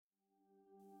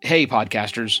Hey,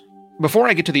 podcasters. Before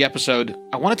I get to the episode,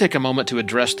 I want to take a moment to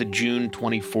address the June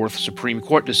 24th Supreme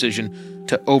Court decision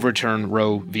to overturn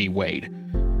Roe v. Wade.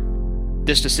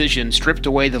 This decision stripped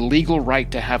away the legal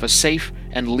right to have a safe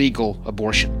and legal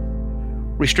abortion.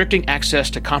 Restricting access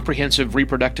to comprehensive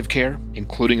reproductive care,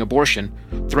 including abortion,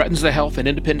 threatens the health and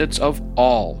independence of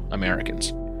all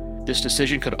Americans. This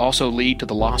decision could also lead to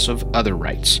the loss of other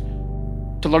rights.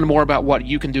 To learn more about what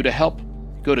you can do to help,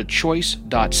 go to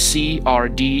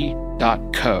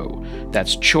choice.crd.co.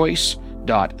 That's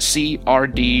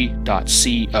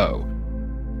choice.crd.co.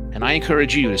 And I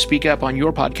encourage you to speak up on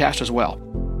your podcast as well.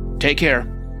 Take care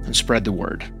and spread the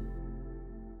word.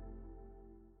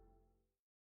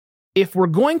 If we're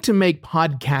going to make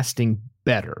podcasting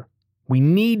better, we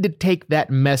need to take that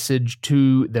message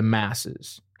to the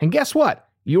masses. And guess what?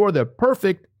 You're the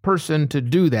perfect person to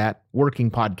do that, working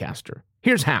podcaster.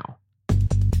 Here's how.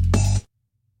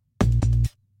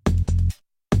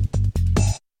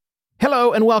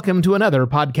 Hello and welcome to another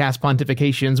Podcast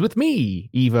Pontifications with me,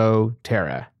 Evo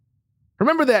Terra.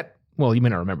 Remember that, well, you may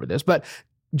not remember this, but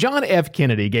John F.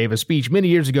 Kennedy gave a speech many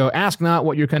years ago, ask not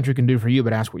what your country can do for you,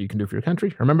 but ask what you can do for your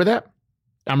country. Remember that?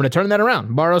 I'm going to turn that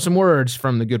around, borrow some words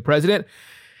from the good president,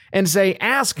 and say,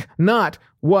 ask not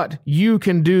what you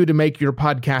can do to make your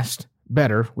podcast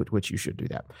better, with which you should do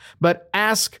that, but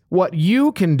ask what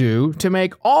you can do to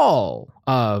make all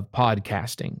of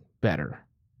podcasting better.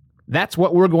 That's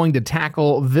what we're going to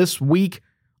tackle this week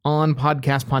on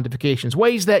Podcast Pontifications.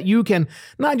 Ways that you can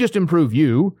not just improve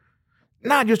you,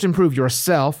 not just improve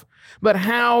yourself, but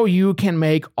how you can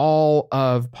make all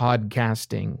of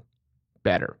podcasting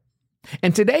better.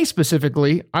 And today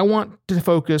specifically, I want to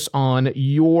focus on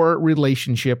your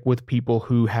relationship with people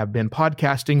who have been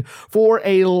podcasting for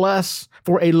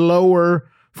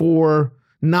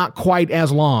not quite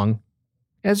as long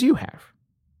as you have.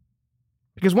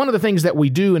 Because one of the things that we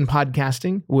do in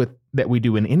podcasting, that we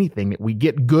do in anything that we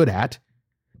get good at,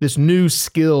 this new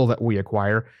skill that we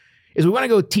acquire, is we want to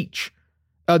go teach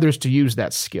others to use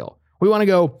that skill. We want to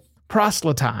go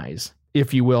proselytize,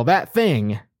 if you will, that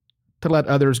thing to let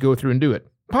others go through and do it.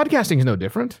 Podcasting is no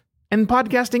different, and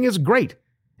podcasting is great,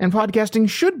 and podcasting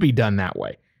should be done that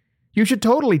way. You should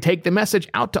totally take the message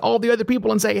out to all the other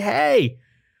people and say, hey,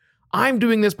 I'm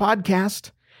doing this podcast,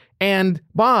 and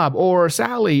Bob or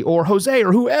Sally or Jose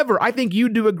or whoever, I think you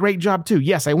do a great job too.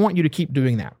 Yes, I want you to keep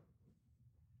doing that.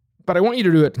 But I want you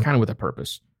to do it kind of with a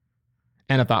purpose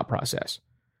and a thought process.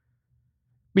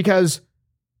 Because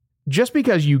just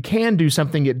because you can do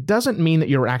something, it doesn't mean that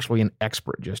you're actually an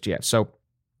expert just yet. So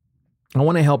I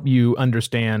want to help you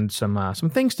understand some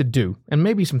things to do and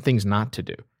maybe some things not to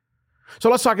do.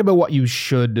 So let's talk about what you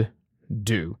should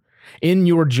do in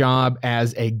your job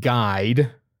as a guide,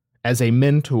 as a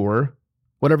mentor,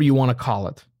 whatever you want to call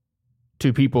it,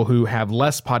 to people who have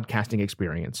less podcasting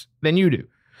experience than you do.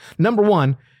 Number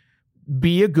one,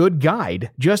 be a good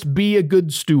guide. Just be a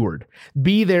good steward.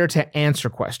 Be there to answer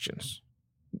questions.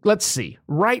 Let's see.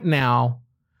 Right now,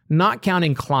 not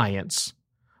counting clients,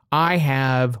 I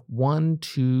have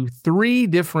 3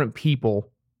 different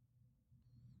people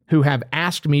who have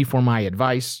asked me for my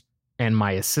advice and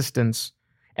my assistance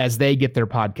as they get their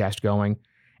podcast going,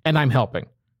 and I'm helping.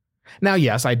 Now,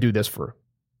 yes, I do this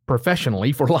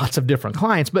professionally for lots of different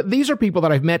clients, but these are people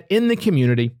that I've met in the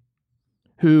community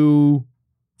who,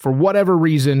 for whatever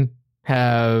reason,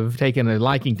 have taken a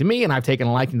liking to me and I've taken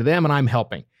a liking to them and I'm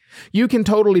helping. You can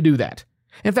totally do that.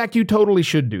 In fact, you totally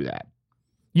should do that.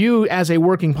 You, as a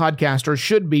working podcaster,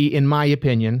 should be, in my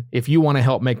opinion, if you want to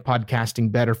help make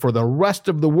podcasting better for the rest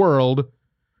of the world,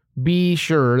 be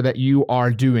sure that you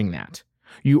are doing that.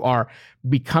 You are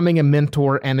becoming a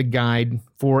mentor and a guide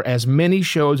for as many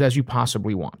shows as you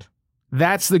possibly want.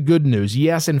 That's the good news.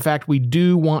 Yes, in fact, we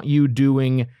do want you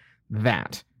doing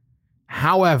that.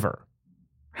 However,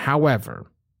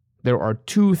 there are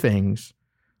 2 things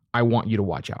I want you to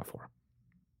watch out for.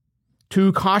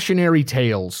 2 cautionary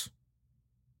tales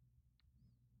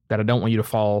that I don't want you to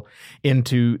fall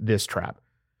into this trap.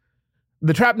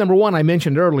 The trap number 1 I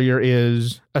mentioned earlier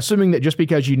is assuming that just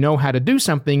because you know how to do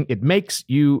something, it makes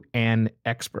you an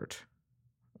expert.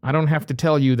 I don't have to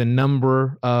tell you the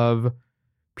number of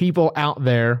people out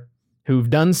there who've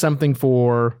done something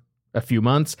for a few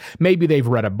months. Maybe they've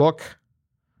read a book,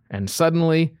 and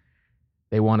suddenly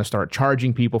they want to start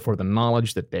charging people for the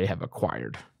knowledge that they have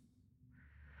acquired.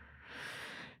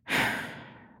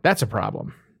 That's a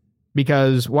problem,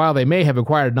 because while they may have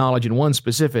acquired knowledge in one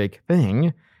specific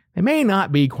thing, they may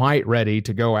not be quite ready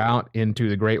to go out into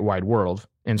the great wide world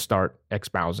and start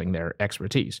espousing their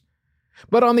expertise.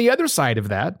 But on the other side of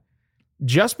that,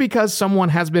 just because someone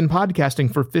has been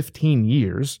podcasting for 15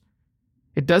 years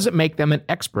It doesn't make them an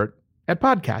expert at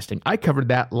podcasting. I covered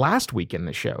that last week in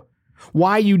the show.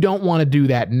 Why you don't want to do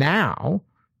that now,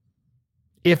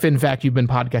 if in fact you've been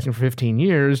podcasting for 15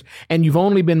 years and you've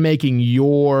only been making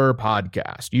your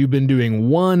podcast, you've been doing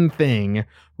one thing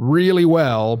really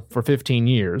well for 15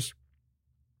 years,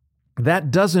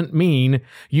 that doesn't mean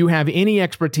you have any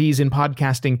expertise in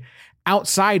podcasting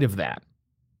outside of that.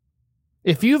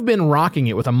 If you've been rocking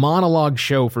it with a monologue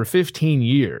show for 15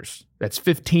 years, that's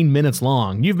 15 minutes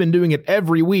long, you've been doing it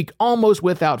every week almost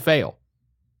without fail.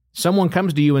 Someone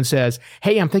comes to you and says,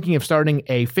 "Hey, I'm thinking of starting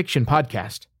a fiction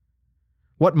podcast.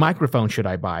 What microphone should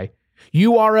I buy?"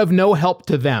 You are of no help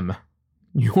to them.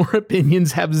 Your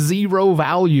opinions have zero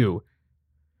value.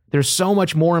 There's so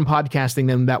much more in podcasting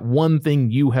than that one thing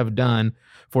you have done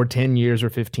for 10 years or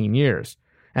 15 years.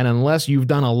 And unless you've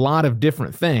done a lot of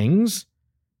different things,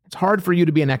 it's hard for you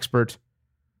to be an expert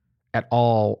at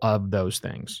all of those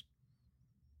things.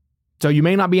 So you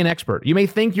may not be an expert. You may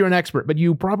think you're an expert, but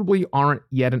you probably aren't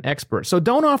yet an expert. So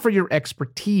don't offer your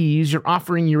expertise. You're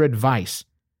offering your advice.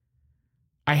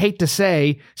 I hate to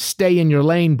say, stay in your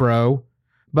lane, bro,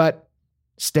 but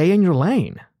stay in your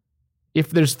lane.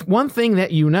 If there's one thing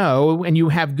that you know and you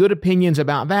have good opinions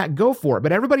about that, go for it.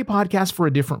 But everybody podcasts for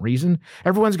a different reason.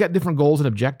 Everyone's got different goals and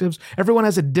objectives. Everyone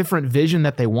has a different vision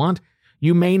that they want.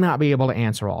 You may not be able to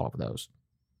answer all of those.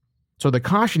 So the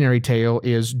cautionary tale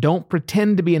is don't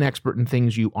pretend to be an expert in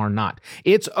things you are not.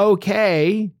 It's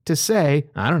okay to say,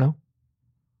 I don't know.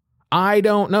 I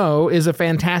don't know is a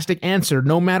fantastic answer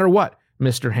no matter what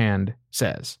Mr. Hand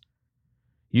says.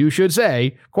 You should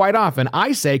say quite often,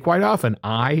 I say quite often,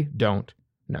 I don't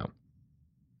know.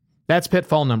 That's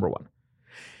pitfall number one.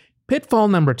 Pitfall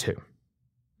number two,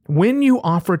 when you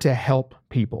offer to help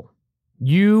people,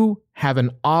 you have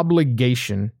an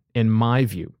obligation, in my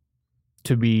view,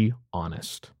 to be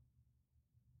honest.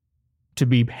 To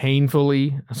be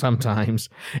painfully sometimes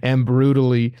and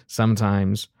brutally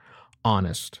sometimes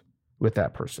honest with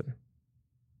that person.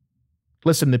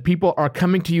 Listen, the people are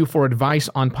coming to you for advice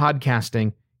on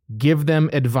podcasting. Give them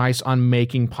advice on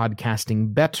making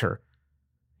podcasting better.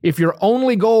 If your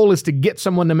only goal is to get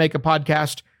someone to make a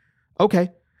podcast, okay,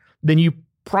 then you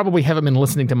probably haven't been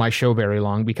listening to my show very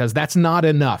long because that's not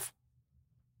enough.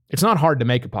 It's not hard to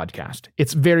make a podcast.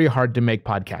 It's very hard to make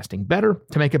podcasting better,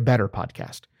 to make a better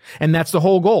podcast. And that's the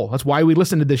whole goal. That's why we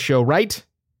listen to this show, right?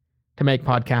 To make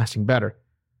podcasting better.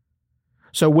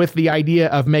 So with the idea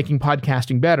of making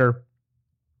podcasting better,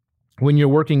 when you're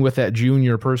working with that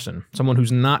junior person, someone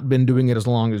who's not been doing it as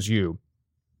long as you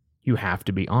have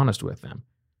to be honest with them.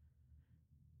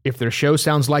 If their show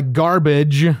sounds like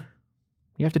garbage, you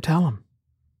have to tell them.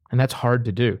 And that's hard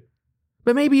to do.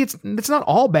 But maybe it's not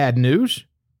all bad news.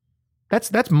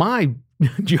 That's my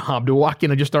job, to walk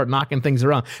in and just start knocking things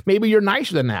around. Maybe you're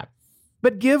nicer than that.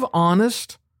 But give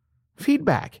honest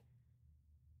feedback.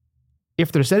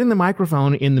 If they're setting the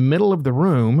microphone in the middle of the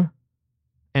room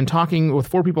and talking with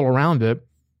 4 people around it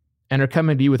and are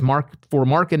coming to you with for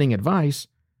marketing advice,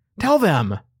 tell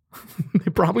them.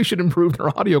 They probably should improve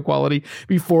their audio quality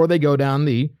before they go down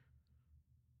the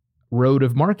road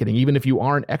of marketing, even if you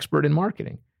aren't expert in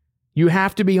marketing. You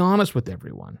have to be honest with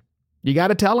everyone. You got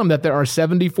to tell them that there are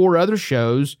 74 other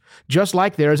shows just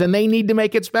like theirs, and they need to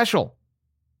make it special.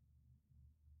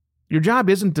 Your job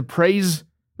isn't to praise.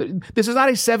 This is not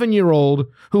a 7-year-old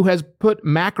who has put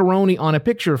macaroni on a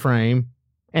picture frame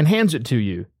and hands it to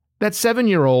you. That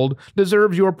 7-year-old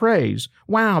deserves your praise.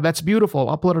 Wow, that's beautiful.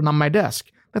 I'll put it on my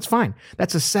desk. That's fine.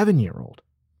 That's a 7-year-old.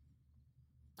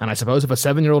 And I suppose if a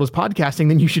 7-year-old is podcasting,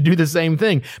 then you should do the same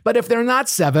thing. But if they're not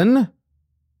 7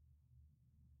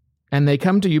 and they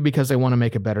come to you because they want to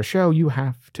make a better show, you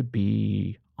have to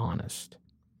be honest.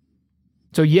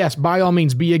 So yes, by all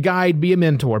means, be a guide, be a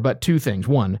mentor, but 2 things.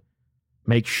 1,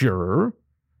 make sure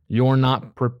you're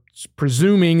not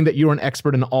presuming that you're an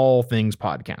expert in all things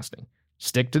podcasting.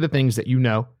 Stick to the things that you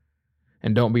know,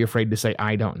 and don't be afraid to say,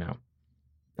 I don't know.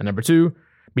 And number 2,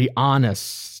 be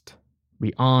honest.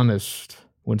 Be honest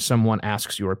when someone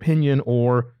asks your opinion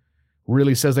or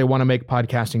really says they want to make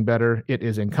podcasting better. It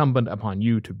is incumbent upon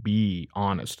you to be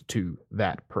honest to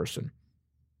that person.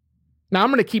 Now, I'm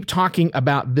going to keep talking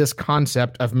about this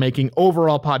concept of making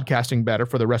overall podcasting better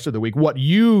for the rest of the week, what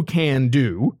you can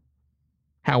do,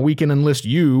 how we can enlist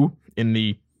you in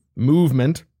the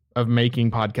movement of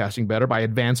making podcasting better by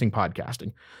advancing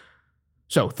podcasting.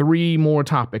 So 3 more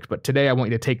topics, but today I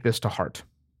want you to take this to heart.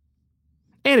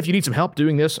 And if you need some help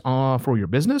doing this for your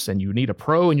business and you need a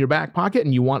pro in your back pocket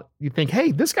and you think,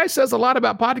 hey, this guy says a lot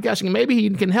about podcasting and maybe he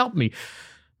can help me.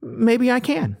 Maybe I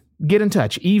can. Get in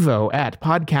touch.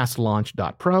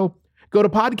 Evo@podcastlaunch.pro. Go to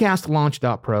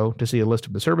podcastlaunch.pro to see a list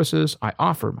of the services I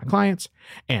offer my clients,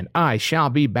 and I shall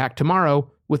be back tomorrow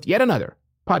with yet another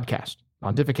podcast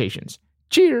Pontifications.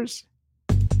 Cheers!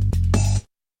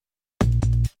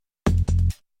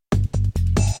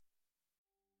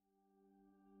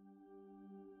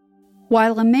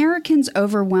 While Americans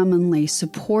overwhelmingly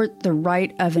support the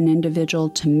right of an individual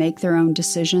to make their own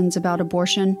decisions about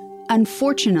abortion,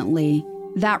 unfortunately,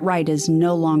 that right is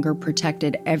no longer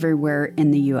protected everywhere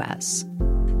in the U.S.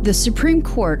 The Supreme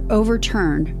Court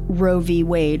overturned Roe v.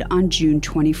 Wade on June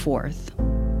 24th.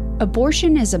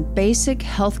 Abortion is a basic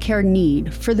healthcare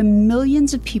need for the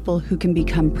millions of people who can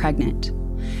become pregnant.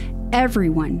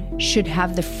 Everyone should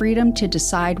have the freedom to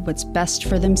decide what's best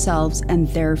for themselves and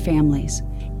their families,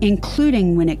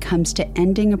 including when it comes to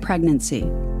ending a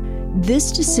pregnancy.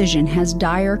 This decision has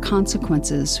dire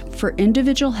consequences for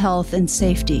individual health and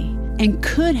safety and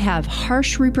could have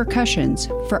harsh repercussions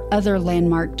for other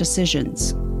landmark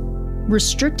decisions.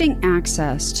 Restricting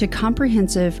access to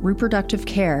comprehensive reproductive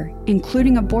care,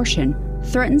 including abortion,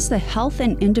 threatens the health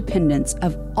and independence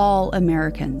of all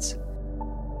Americans.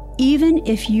 Even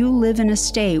if you live in a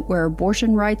state where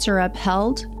abortion rights are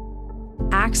upheld,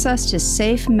 access to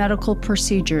safe medical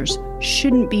procedures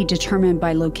shouldn't be determined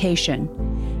by location,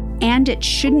 and it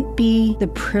shouldn't be the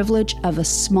privilege of a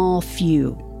small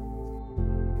few.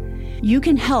 You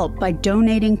can help by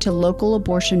donating to local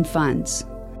abortion funds.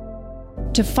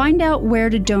 To find out where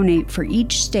to donate for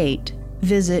each state,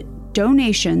 visit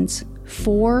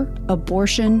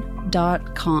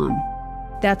donationsforabortion.com.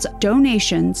 That's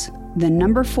donations, the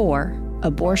number 4,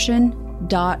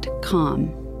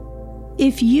 abortion.com.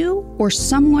 If you or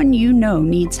someone you know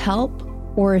needs help,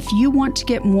 or if you want to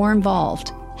get more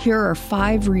involved, here are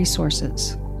 5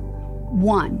 resources.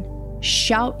 1.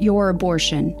 Shout Your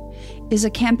Abortion is a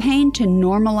campaign to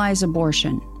normalize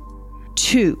abortion.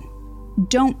 2.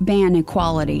 Don't Ban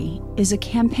Equality is a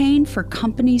campaign for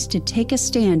companies to take a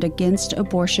stand against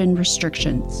abortion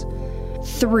restrictions.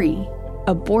 3.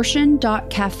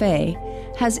 Abortion.cafe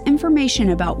has information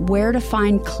about where to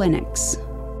find clinics.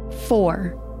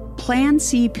 4.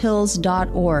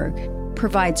 PlanCpills.org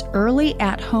provides early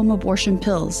at-home abortion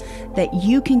pills that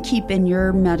you can keep in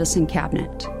your medicine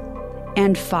cabinet.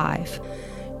 And 5.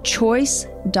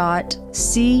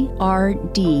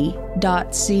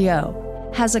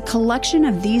 Choice.crd.co has a collection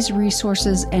of these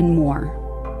resources and more.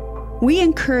 We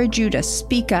encourage you to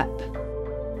speak up,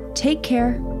 take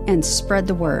care, and spread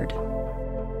the word.